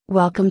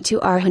Welcome to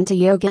our Hatha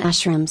Yoga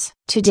Ashrams.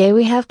 Today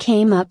we have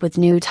came up with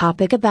new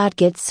topic about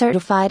get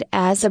certified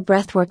as a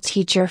breathwork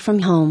teacher from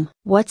home.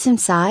 What's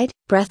inside?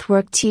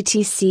 Breathwork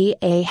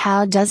TTCA.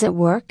 How does it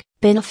work?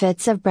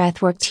 Benefits of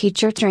breathwork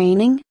teacher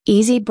training.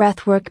 Easy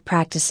breathwork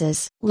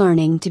practices.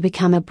 Learning to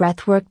become a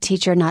breathwork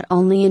teacher not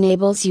only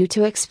enables you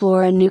to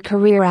explore a new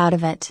career out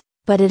of it,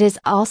 but it is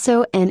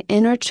also an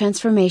inner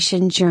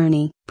transformation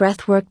journey.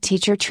 Breathwork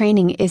teacher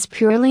training is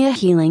purely a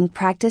healing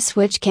practice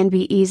which can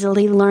be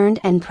easily learned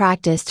and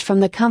practiced from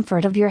the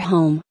comfort of your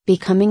home.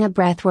 Becoming a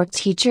breathwork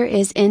teacher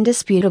is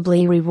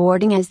indisputably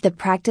rewarding as the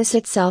practice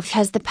itself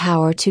has the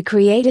power to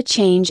create a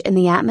change in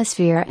the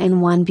atmosphere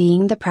and one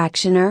being the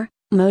practitioner,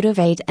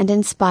 motivate and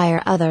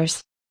inspire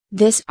others.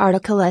 This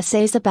article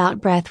essays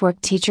about breathwork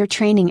teacher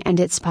training and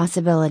its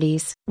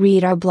possibilities.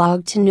 Read our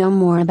blog to know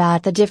more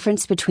about the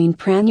difference between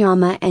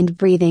pranayama and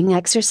breathing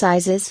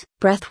exercises.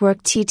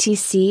 Breathwork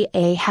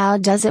TTCA. How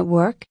does it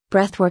work?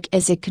 Breathwork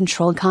is a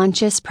controlled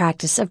conscious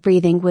practice of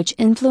breathing which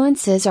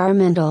influences our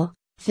mental,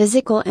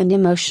 physical and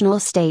emotional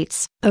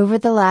states. Over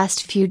the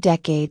last few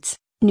decades,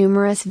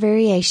 numerous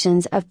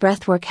variations of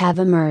breathwork have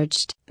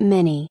emerged.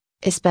 Many,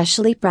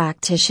 especially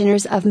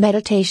practitioners of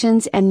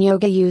meditations and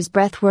yoga, use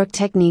breathwork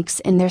techniques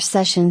in their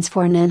sessions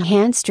for an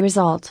enhanced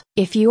result.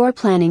 If you are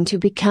planning to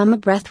become a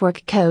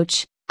breathwork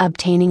coach,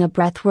 obtaining a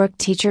breathwork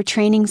teacher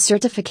training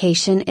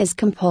certification is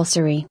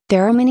compulsory.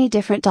 There are many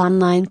different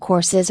online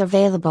courses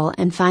available,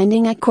 and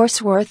finding a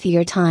course worth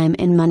your time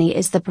and money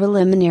is the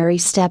preliminary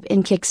step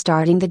in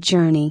kickstarting the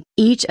journey.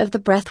 Each of the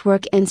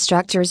breathwork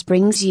instructors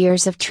brings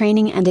years of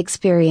training and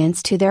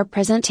experience to their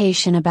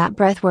presentation about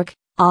breathwork,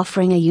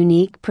 offering a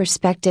unique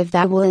perspective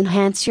that will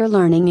enhance your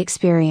learning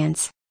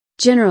experience.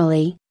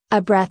 Generally,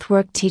 a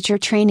breathwork teacher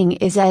training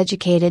is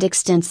educated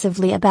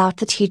extensively about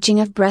the teaching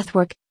of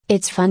breathwork,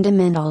 its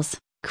fundamentals,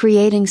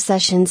 creating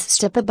sessions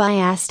step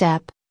by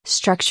step,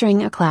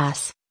 structuring a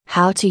class,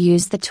 how to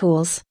use the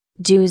tools,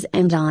 do's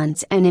and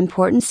don'ts and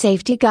important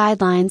safety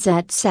guidelines,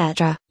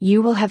 etc.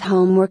 You will have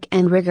homework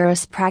and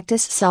rigorous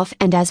practice self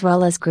and as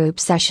well as group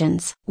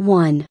sessions.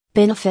 1.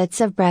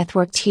 Benefits of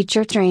breathwork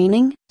teacher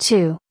training.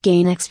 2.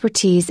 Gain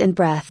expertise in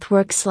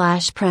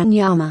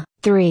breathwork/pranayama.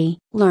 3.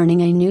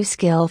 Learning a new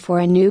skill for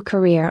a new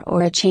career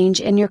or a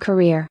change in your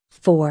career.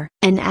 4.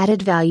 An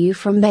added value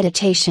from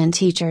meditation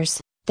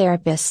teachers,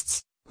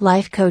 therapists,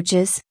 life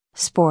coaches,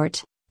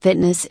 sport,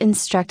 fitness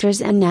instructors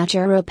and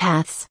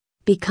naturopaths.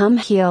 Become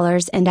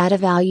healers and add a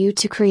value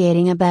to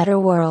creating a better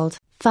world.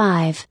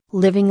 5.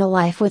 Living a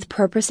life with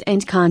purpose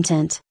and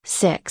content.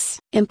 6.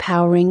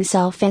 Empowering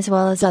self as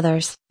well as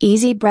others.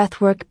 Easy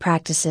breathwork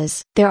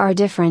practices. There are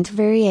different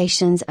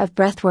variations of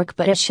breathwork,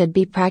 but it should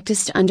be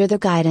practiced under the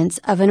guidance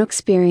of an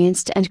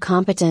experienced and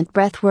competent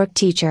breathwork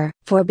teacher.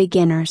 For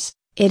beginners,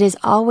 it is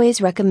always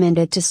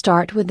recommended to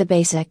start with the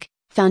basic,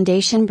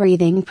 foundation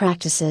breathing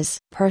practices.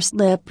 Pursed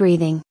lip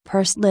breathing.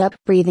 Pursed lip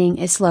breathing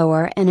is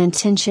slower and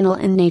intentional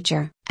in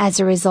nature. As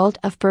a result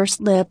of pursed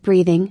lip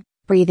breathing,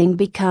 breathing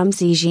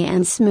becomes easy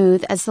and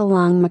smooth as the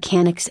lung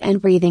mechanics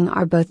and breathing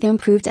are both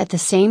improved at the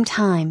same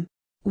time.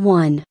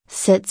 1.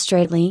 Sit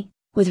straightly,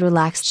 with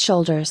relaxed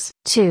shoulders.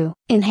 2.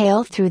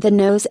 Inhale through the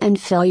nose and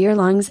fill your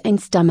lungs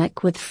and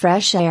stomach with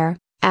fresh air,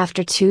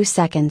 after 2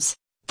 seconds.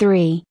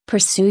 3.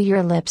 Pursue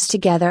your lips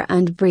together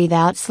and breathe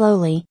out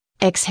slowly,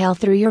 exhale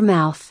through your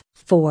mouth.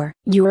 4.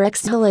 Your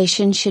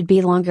exhalation should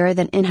be longer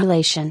than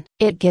inhalation.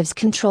 It gives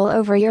control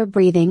over your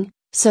breathing,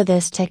 so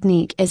this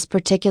technique is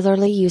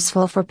particularly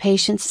useful for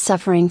patients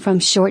suffering from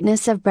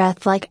shortness of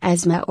breath like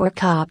asthma or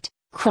COPD,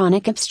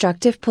 chronic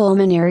obstructive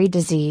pulmonary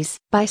disease.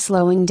 By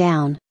slowing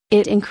down,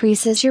 it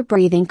increases your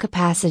breathing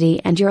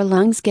capacity and your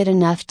lungs get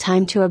enough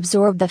time to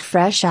absorb the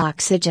fresh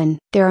oxygen.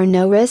 There are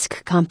no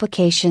risk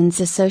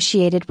complications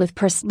associated with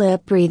pursed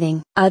lip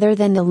breathing. Other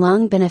than the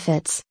lung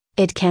benefits,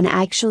 it can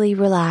actually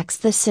relax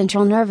the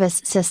central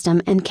nervous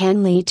system and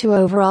can lead to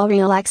overall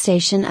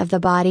relaxation of the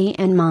body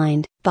and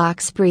mind.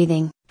 Box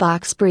breathing.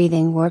 Box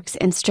breathing works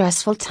in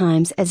stressful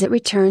times as it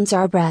returns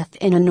our breath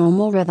in a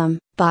normal rhythm.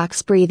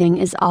 Box breathing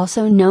is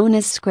also known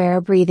as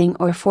square breathing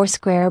or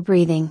four-square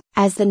breathing.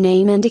 As the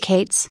name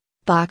indicates,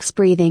 box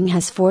breathing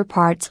has 4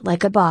 parts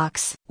like a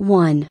box.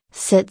 1.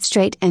 Sit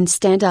straight and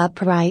stand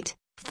upright,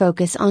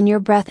 focus on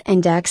your breath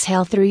and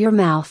exhale through your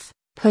mouth.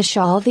 Push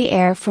all the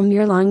air from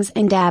your lungs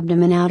and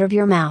abdomen out of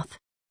your mouth.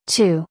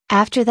 2.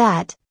 After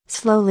that,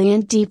 slowly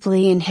and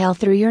deeply inhale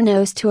through your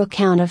nose to a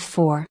count of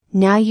 4.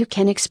 Now you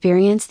can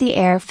experience the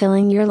air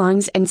filling your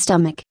lungs and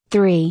stomach.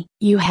 3.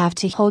 You have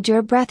to hold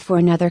your breath for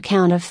another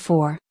count of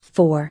 4.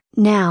 4.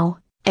 Now,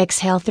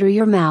 exhale through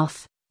your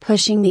mouth,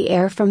 pushing the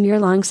air from your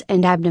lungs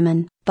and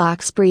abdomen.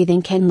 Box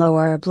breathing can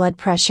lower blood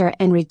pressure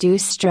and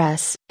reduce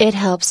stress. It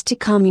helps to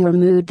calm your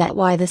mood. That's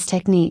why this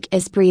technique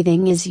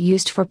is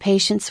used for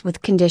patients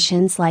with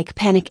conditions like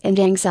panic and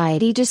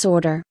anxiety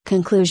disorder.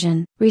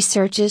 Conclusion.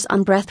 Researches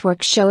on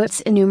breathwork show its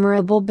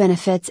innumerable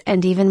benefits,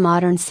 and even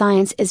modern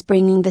science is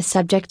bringing the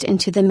subject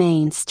into the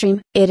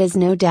mainstream. It is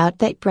no doubt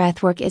that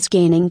breathwork is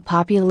gaining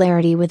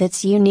popularity with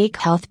its unique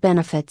health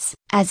benefits,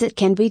 as it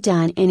can be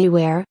done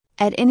anywhere,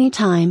 at any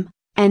time,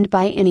 and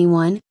by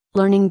anyone,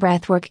 Learning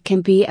breathwork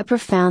can be a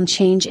profound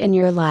change in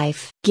your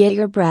life. Get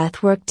your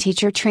Breathwork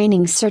Teacher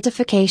Training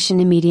certification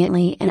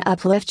immediately and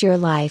uplift your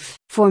life.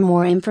 For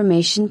more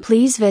information,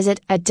 please visit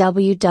at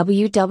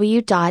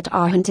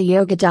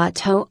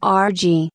www.arhantayoga.org.